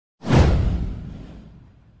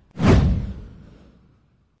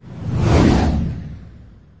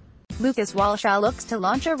Lucas Walshaw looks to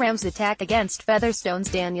launch a Rams attack against Featherstone's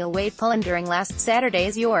Daniel Waite-Pullan during last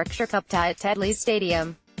Saturday's Yorkshire Cup tie at Tetley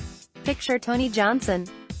Stadium. Picture Tony Johnson.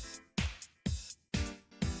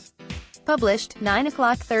 Published, 9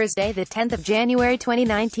 o'clock Thursday, the 10th of January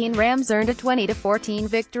 2019. Rams earned a 20-14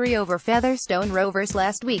 victory over Featherstone Rovers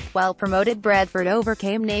last week, while promoted Bradford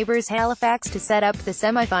overcame neighbours Halifax to set up the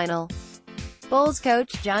semi-final. Bulls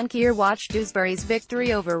coach John Kear watched Dewsbury's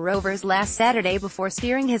victory over Rovers last Saturday before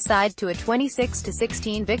steering his side to a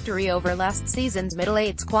 26-16 victory over last season's Middle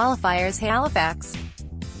Eights qualifiers Halifax.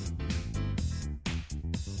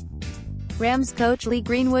 Rams coach Lee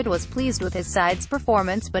Greenwood was pleased with his side's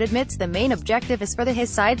performance but admits the main objective is for his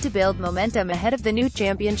side to build momentum ahead of the new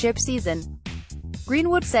championship season.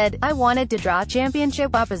 Greenwood said, "I wanted to draw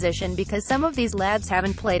championship opposition because some of these lads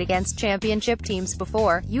haven't played against championship teams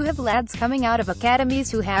before. You have lads coming out of academies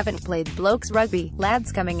who haven't played blokes rugby,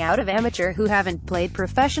 lads coming out of amateur who haven't played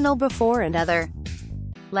professional before, and other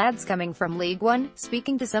lads coming from League One."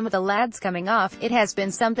 Speaking to some of the lads coming off, it has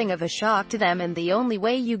been something of a shock to them, and the only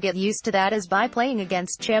way you get used to that is by playing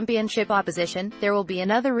against championship opposition. There will be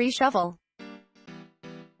another reshuffle.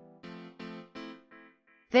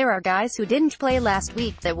 There are guys who didn't play last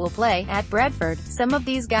week that will play at Bradford. Some of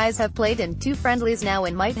these guys have played in 2 friendlies now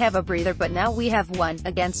and might have a breather, but now we have one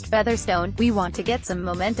against Featherstone. We want to get some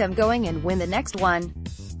momentum going and win the next one.